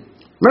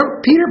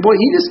 Remember, Peter, boy,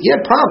 he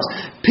had problems.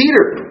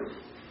 Peter,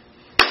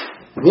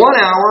 1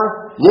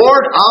 hour,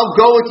 Lord, I'll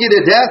go with you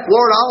to death.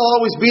 Lord, I'll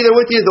always be there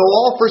with you. Though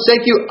all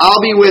forsake you,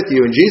 I'll be with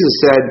you. And Jesus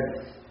said,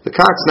 the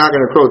cock's not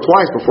going to crow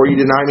twice before you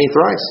deny me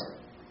thrice.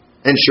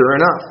 And sure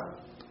enough,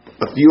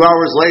 a few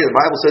hours later, the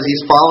Bible says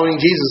he's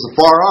following Jesus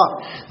afar off.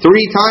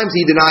 3 times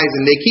he denies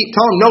him. They keep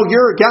telling him, no,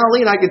 you're a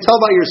Galilean. I can tell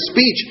by your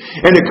speech.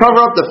 And to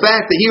cover up the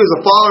fact that he was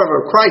a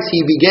follower of Christ,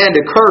 he began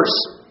to curse.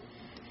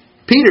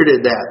 Peter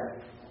did that.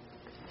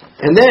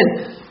 And then,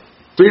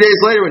 3 days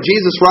later, when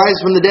Jesus rises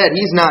from the dead,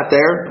 he's not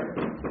there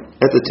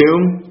at the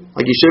tomb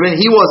like he should have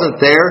been. He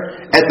wasn't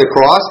there at the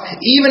cross.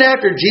 Even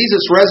after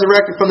Jesus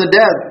resurrected from the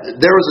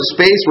dead, there was a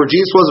space where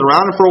Jesus wasn't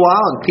around for a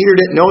while, and Peter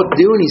didn't know what to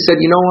do, and he said,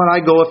 you know what, I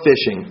go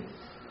a-fishing.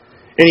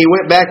 And he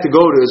went back to go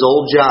to his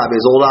old job,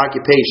 his old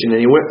occupation, and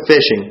he went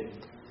fishing.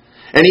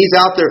 And he's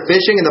out there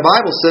fishing, and the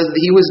Bible says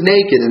that he was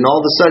naked, and all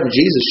of a sudden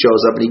Jesus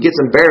shows up, and he gets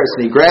embarrassed,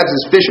 and he grabs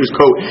his fisher's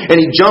coat, and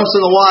he jumps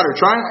in the water.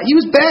 He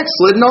was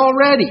backslidden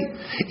already,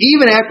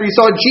 even after he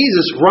saw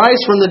Jesus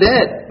rise from the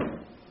dead.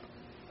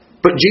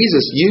 But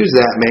Jesus used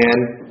that man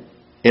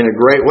in a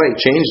great way,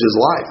 changed his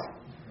life.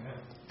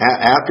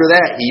 After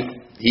that,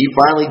 he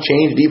finally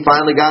changed, he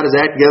finally got his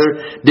act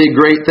together, did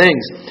great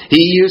things.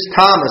 He used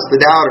Thomas,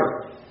 the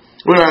doubter.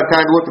 We don't have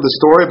time to look at the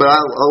story, but I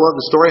love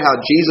the story how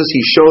Jesus,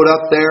 he showed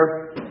up there,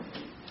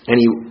 and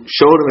he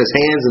showed him his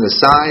hands and his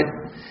side.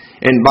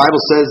 And the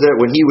Bible says that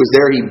when he was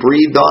there, he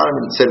breathed on him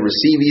and said,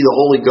 receive ye the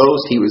Holy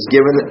Ghost. He was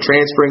given it,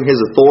 transferring his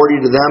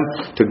authority to them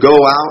to go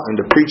out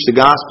and to preach the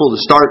gospel,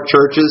 to start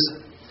churches.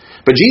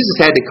 But Jesus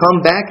had to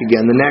come back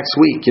again the next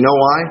week. You know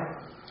why?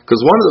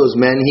 Because one of those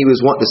men he was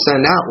wanting to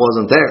send out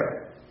wasn't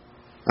there.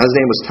 His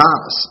name was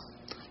Thomas.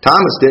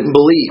 Thomas didn't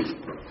believe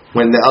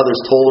when the others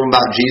told him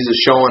about Jesus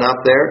showing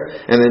up there.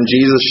 And then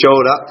Jesus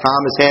showed up.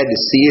 Thomas had to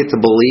see it to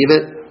believe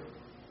it.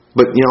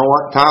 But you know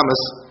what?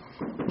 Thomas,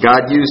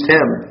 God used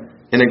him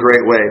in a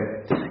great way.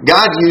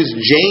 God used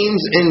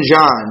James and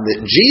John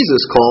that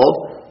Jesus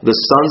called the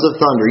sons of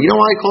thunder. You know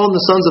why he called them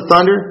the sons of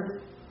thunder?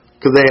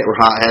 Because they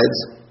were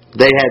hotheads.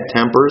 They had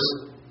tempers.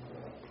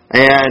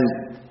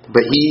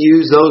 But he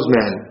used those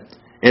men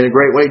in a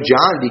great way.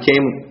 John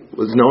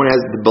was known as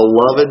the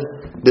beloved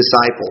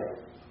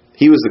disciple.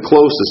 He was the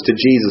closest to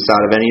Jesus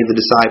out of any of the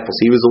disciples.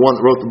 He was the one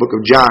that wrote the book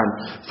of John,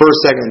 1st,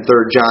 2nd, and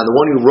 3rd John, the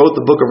one who wrote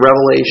the book of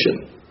Revelation.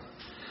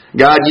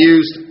 God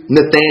used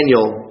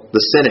Nathanael,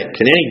 the cynic.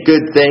 Can any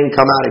good thing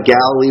come out of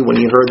Galilee when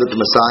he heard that the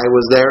Messiah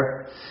was there?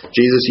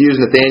 Jesus used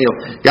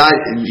Nathanael. God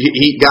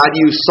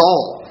used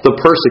Saul, the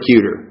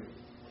persecutor.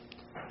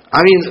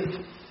 I mean,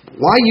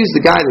 why use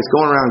the guy that's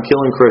going around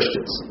killing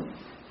Christians?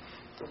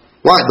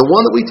 Why? The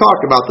one that we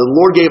talked about, the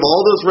Lord gave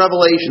all those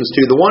revelations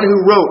to, the one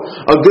who wrote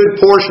a good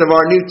portion of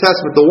our New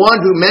Testament, the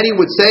one who many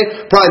would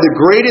say probably the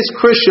greatest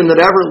Christian that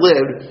ever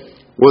lived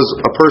was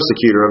a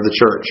persecutor of the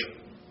church.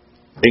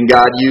 And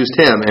God used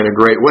him in a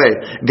great way.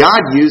 God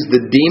used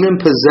the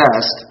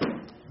demon-possessed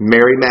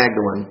Mary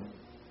Magdalene.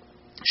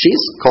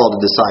 She's called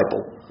a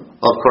disciple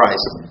of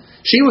Christ.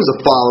 She was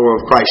a follower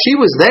of Christ. She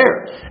was there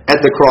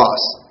at the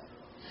cross.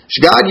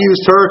 God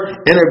used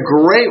her in a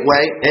great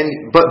way,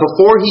 but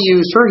before He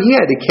used her, He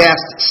had to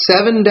cast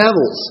 7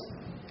 devils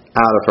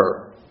out of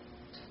her.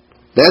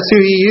 That's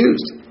who He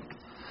used.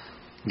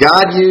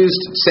 God used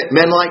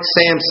men like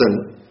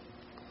Samson,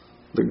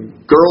 the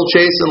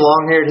girl-chasing,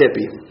 long-haired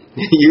hippie.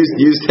 He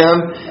used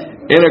him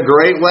in a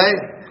great way.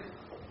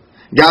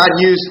 God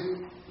used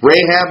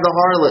Rahab the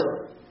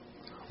harlot.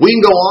 We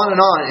can go on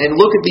and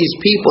look at these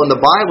people in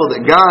the Bible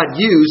that God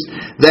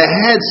used that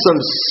had some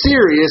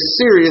serious,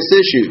 serious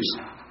issues.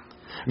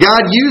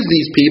 God used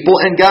these people,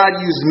 and God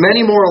used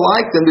many more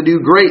like them to do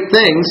great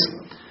things.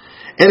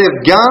 And if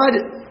God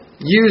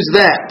used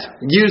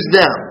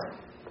them,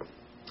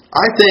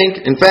 I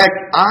think, in fact,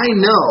 I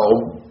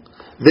know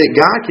that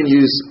God can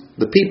use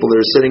the people that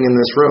are sitting in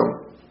this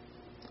room.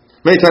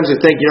 Many times we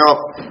think,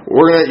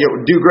 we're going to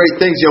do great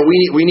things.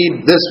 We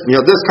need this,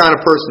 this kind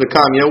of person to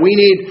come. We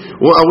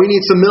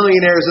need some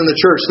millionaires in the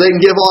church. They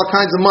can give all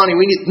kinds of money.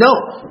 No,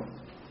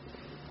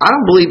 I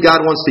don't believe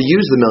God wants to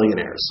use the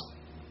millionaires.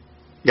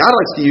 God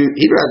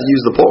He'd rather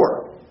use the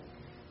poor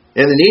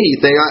and the needy.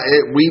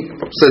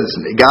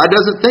 God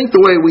doesn't think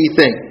the way we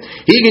think.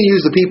 He can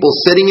use the people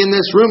sitting in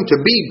this room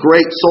to be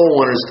great soul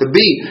winners, to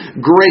be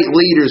great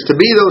leaders, to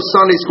be those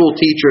Sunday school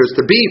teachers,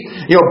 to be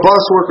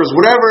bus workers,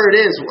 whatever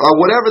it is,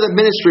 whatever the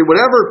ministry,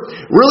 whatever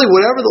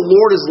the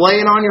Lord is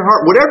laying on your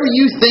heart, whatever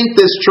you think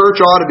this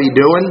church ought to be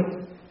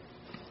doing,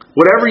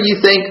 whatever you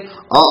think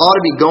ought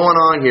to be going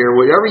on here,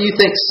 whatever you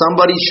think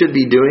somebody should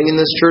be doing in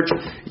this church,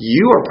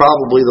 you are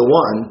probably the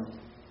one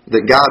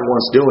that God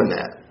wants doing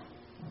that.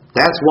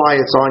 That's why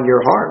it's on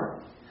your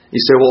heart. You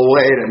say, well,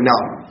 wait,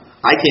 no,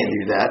 I can't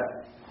do that.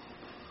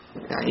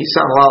 Yeah, you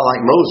sound a lot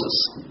like Moses.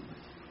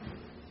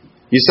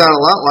 You sound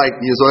a lot like,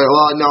 you say,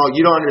 well, no,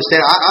 you don't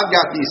understand. I've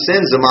got these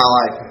sins in my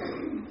life.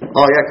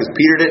 Oh, yeah, because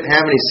Peter didn't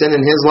have any sin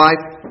in his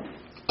life.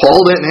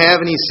 Paul didn't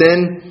have any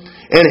sin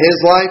in his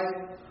life.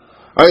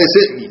 All right,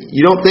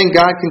 you don't think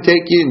God can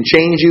take you and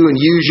change you and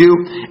use you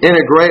in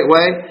a great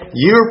way?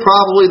 You're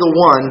probably the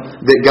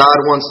one that God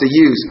wants to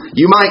use.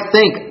 You might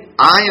think,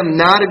 I am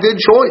not a good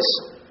choice.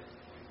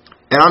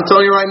 And I'm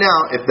telling you right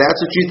now, if that's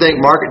what you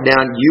think, mark it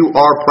down. You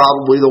are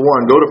probably the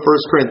one. Go to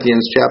 1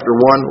 Corinthians chapter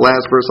 1,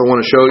 last verse I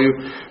want to show you.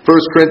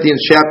 1 Corinthians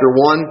chapter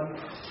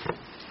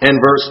 1 and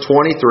verse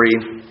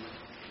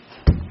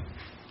 23.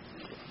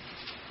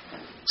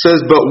 It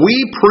says, but we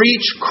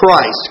preach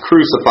Christ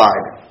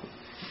crucified.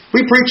 We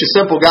preach a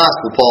simple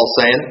gospel, Paul's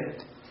saying.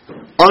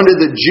 Unto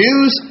the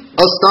Jews,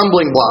 a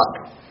stumbling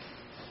block.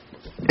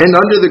 And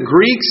under the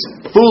Greeks,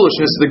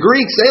 foolishness. The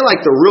Greeks, they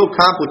like the real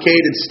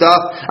complicated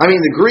stuff. I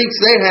mean, the Greeks,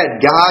 they had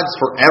gods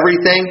for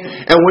everything.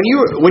 And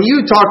when you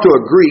talk to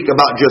a Greek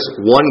about just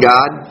one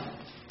God,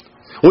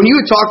 when you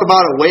talk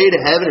about a way to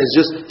heaven is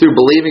just through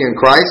believing in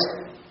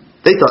Christ,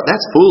 they thought,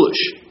 that's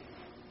foolish.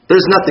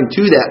 There's nothing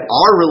to that.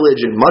 Our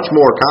religion, much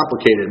more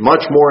complicated,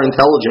 much more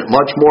intelligent,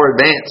 much more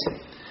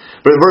advanced.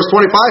 But in verse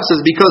 25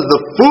 says, because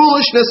the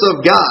foolishness of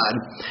God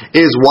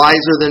is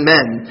wiser than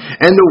men,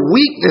 and the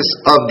weakness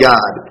of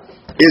God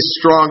is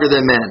stronger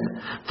than men.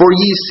 For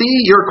ye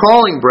see your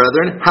calling,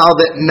 brethren, how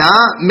that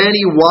not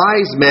many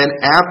wise men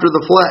after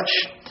the flesh,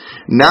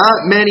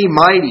 not many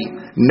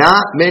mighty,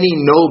 not many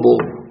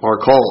noble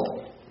are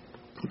called.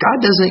 God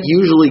doesn't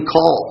usually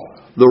call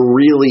the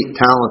really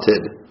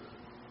talented.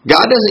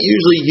 God doesn't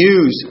usually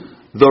use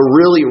the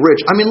really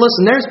rich. I mean,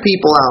 listen, there's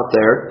people out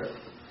there,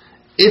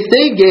 if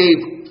they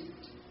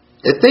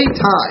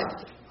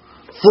tithed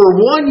for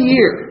 1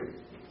 year,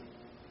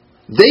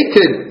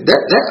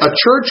 a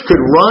church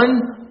could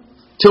run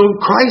till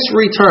Christ's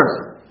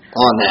return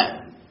on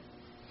that.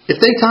 If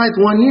they tithed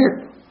 1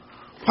 year,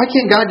 why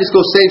can't God just go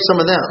save some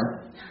of them?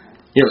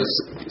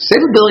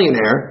 Save a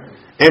billionaire,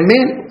 and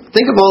man,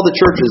 think of all the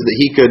churches that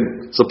He could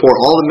support,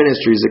 all the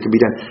ministries that could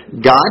be done.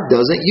 God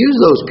doesn't use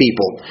those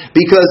people,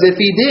 because if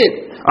He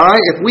did, all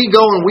right, if we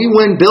go and we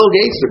win Bill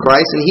Gates to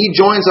Christ and he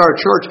joins our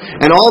church,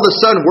 and all of a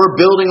sudden we're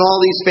building all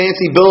these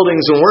fancy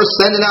buildings and we're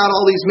sending out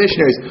all these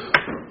missionaries,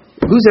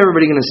 who's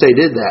everybody going to say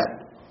did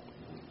that?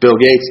 Bill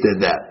Gates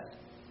did that.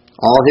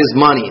 All his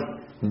money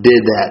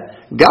did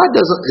that. God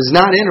is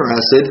not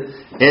interested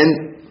in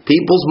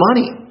people's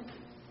money.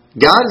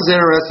 God is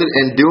interested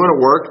in doing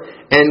a work,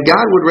 and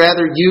God would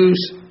rather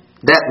use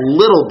that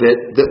little bit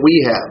that we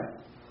have.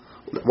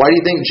 Why do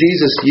you think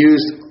Jesus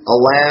used a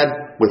lad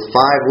with 5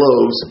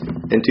 loaves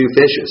and 2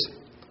 fishes?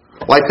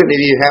 Why couldn't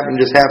he happen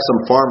to just have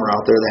some farmer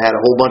out there that had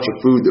a whole bunch of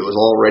food that was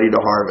all ready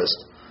to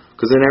harvest?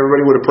 Because then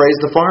everybody would have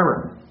praised the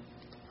farmer.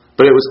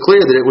 But it was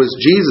clear that it was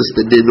Jesus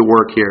that did the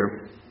work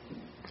here.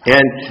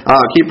 And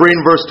keep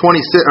reading verse 7.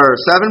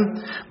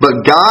 But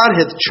God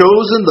hath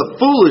chosen the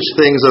foolish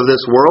things of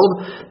this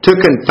world to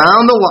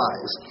confound the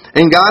wise.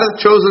 And God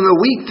hath chosen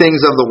the weak things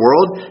of the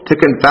world to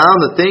confound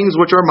the things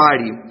which are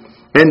mighty.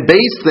 And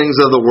base things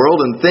of the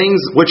world and things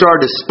which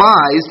are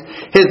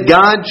despised hath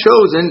God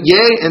chosen,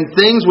 yea, and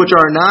things which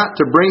are not,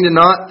 to bring to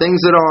naught things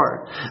that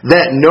are,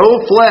 that no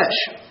flesh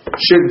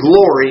should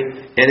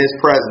glory in His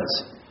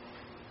presence.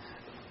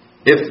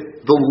 If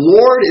the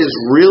Lord is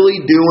really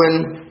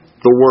doing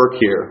the work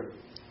here,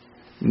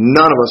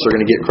 none of us are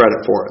going to get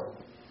credit for it.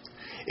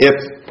 If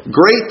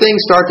great things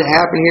start to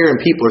happen here and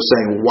people are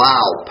saying,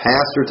 wow,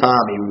 Pastor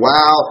Tommy,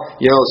 wow,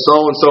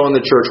 so-and-so in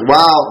the church,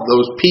 wow,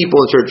 those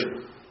people in church,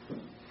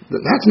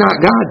 that's not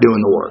God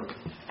doing the work.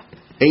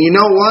 And you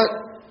know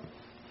what?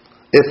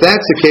 If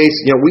that's the case,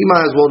 we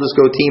might as well just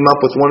go team up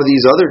with one of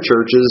these other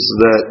churches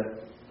that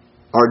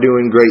are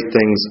doing great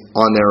things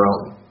on their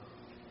own.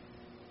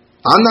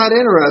 I'm not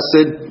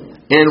interested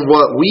in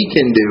what we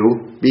can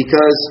do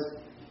because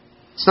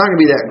it's not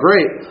going to be that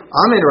great.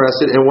 I'm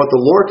interested in what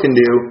the Lord can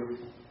do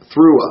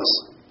through us.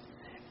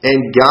 And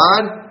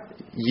God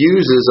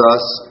uses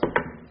us,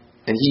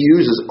 and He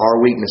uses our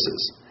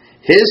weaknesses.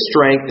 His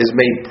strength is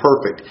made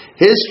perfect.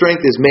 His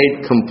strength is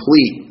made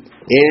complete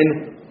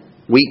in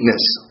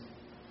weakness.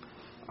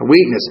 A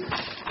weakness.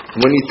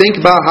 When you think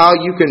about how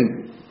you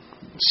can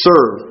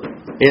serve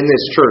in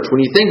this church,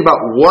 when you think about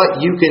what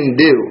you can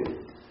do,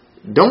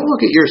 don't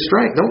look at your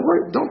strength. Don't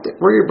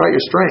worry about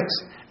your strengths.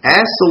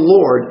 Ask the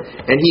Lord,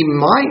 and He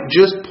might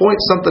just point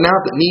something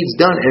out that needs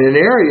done in an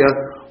area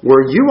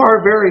where you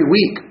are very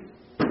weak.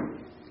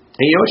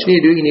 And you know what you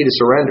need to do? You need to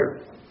surrender.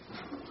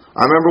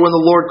 I remember when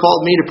the Lord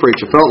called me to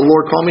preach. I felt the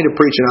Lord called me to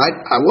preach, and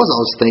I was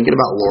always thinking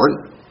about, Lord,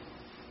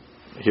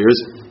 here's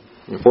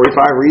 45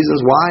 reasons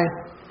why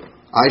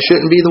I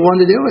shouldn't be the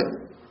one to do it.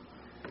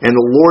 And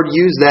the Lord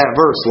used that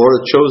verse. The Lord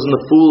hath chosen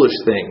the foolish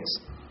things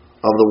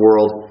of the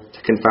world to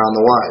confound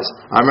the wise.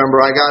 I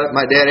remember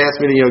my dad asked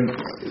me to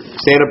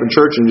stand up in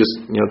church and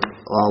just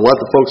let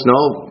the folks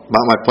know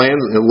about my plans.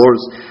 And the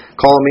Lord's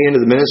calling me into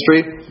the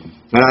ministry.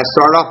 And I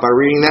started off by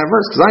reading that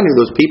verse because I knew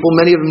those people.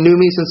 Many of them knew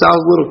me since I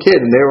was a little kid,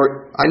 and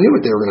I knew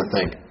what they were going to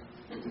think.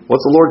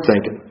 What's the Lord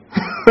thinking?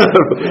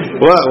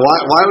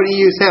 Why would He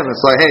use him?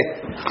 It's like, hey,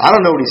 I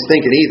don't know what He's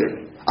thinking either.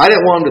 I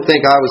didn't want him to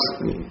think I was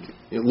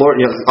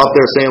Lord, up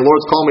there saying,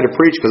 Lord's calling me to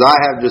preach because I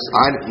have this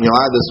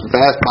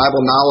vast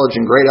Bible knowledge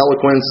and great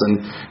eloquence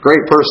and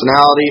great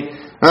personality.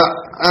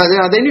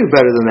 They knew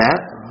better than that.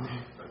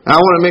 And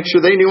I want to make sure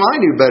they knew I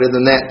knew better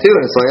than that too.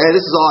 And it's like, hey,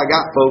 this is all I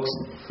got, folks.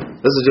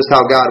 This is just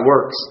how God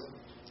works.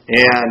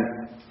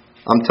 And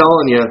I'm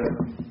telling you,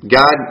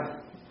 God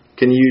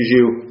can use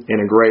you in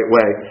a great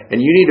way.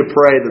 And you need to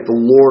pray that the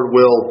Lord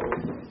will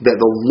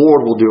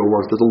do a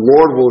work, that the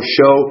Lord will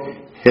show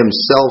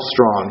Himself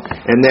strong,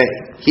 and that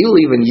He'll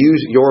even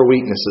use your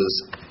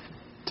weaknesses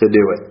to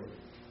do it.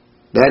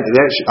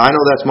 I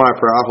know that's my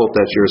prayer. I hope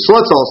that's yours. So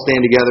let's all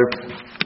stand together.